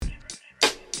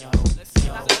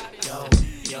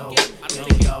yo, yo,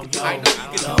 yo, I know you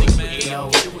get the thing, man.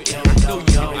 I know you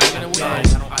get it.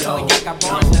 I got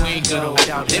bars that ain't good.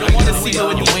 They don't want to see you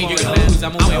when you win, you're gonna lose.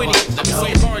 I'm winning. Let me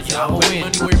say bars, yo. Put your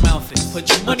money where your mouth is. Put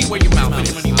your money where your mouth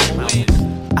is. I'm win.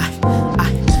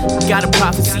 I got a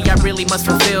prophecy I really must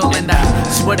fulfill, and I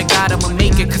swear to God I'ma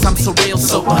make it, cause I'm so real.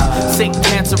 So sick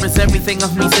cancer is everything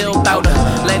of me's ill. Bout to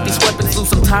let these weapons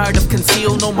loose, I'm tired of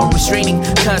conceal. No more restraining,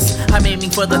 cause I'm aiming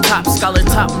for the top. Scholar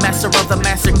top, master of the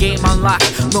master, game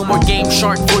unlocked. No more game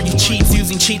shark for you cheats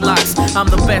using cheat locks. I'm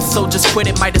the best, so just quit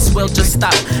it, might as well just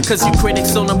stop. Cause you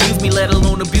critics don't amuse me, let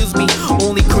alone abuse me.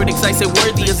 Only critics I say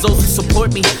worthy is those who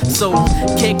support me. So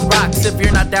kick rocks if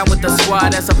you're not down with the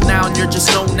squad. As of now, you're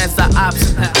just known as the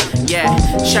ops. Yeah,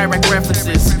 Chirac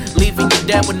references, leaving you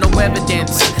dead with no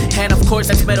evidence. And of course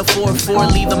that's metaphor for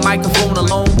leave the microphone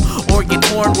alone or get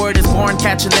torn. Word is born,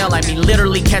 catch an L, I mean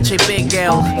literally catch a big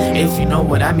L, if you know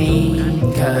what I mean.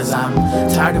 Cause I'm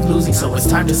tired of losing, so it's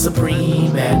time to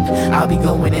supreme. And I'll be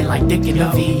going in like Dick in the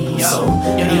V. So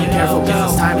be careful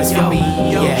cause this time is for me.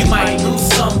 You might lose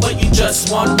some, but you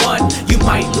just won one. You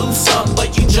might lose some,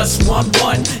 but you just won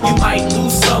one. You might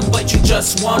lose some, but you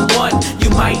just won one. You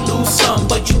might lose some,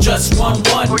 but you just won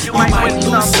one. You might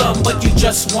lose some, but you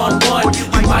just won one.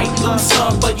 You might lose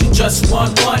some, but you just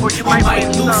won one. You might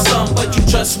lose some, but you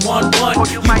just won one.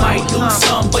 You might lose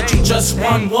some, but you just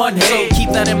won one. Hey, so keep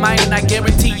that in mind and I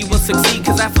guarantee you will succeed.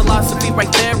 Cause that philosophy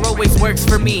right there always works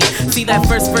for me. See that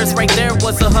first verse right there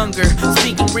was a hunger.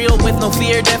 Speaking real with no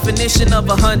fear, definition of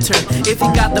a hunter. If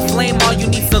you got the flame, all you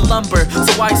need's the lumber.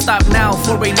 So why stop now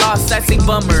for a loss? That's a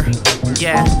bummer.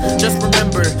 Yeah, just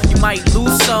remember, you might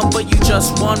lose some, but you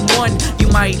just won one. You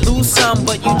might lose some,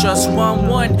 but you just won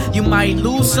one. You might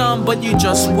lose some, but you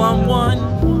just won one.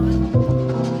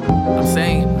 I'm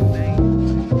saying,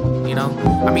 you know,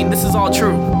 I mean, this is all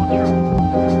true.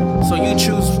 So you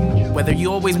choose whether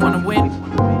you always want to win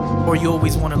or you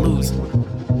always want to lose.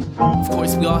 Of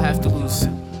course, we all have to lose.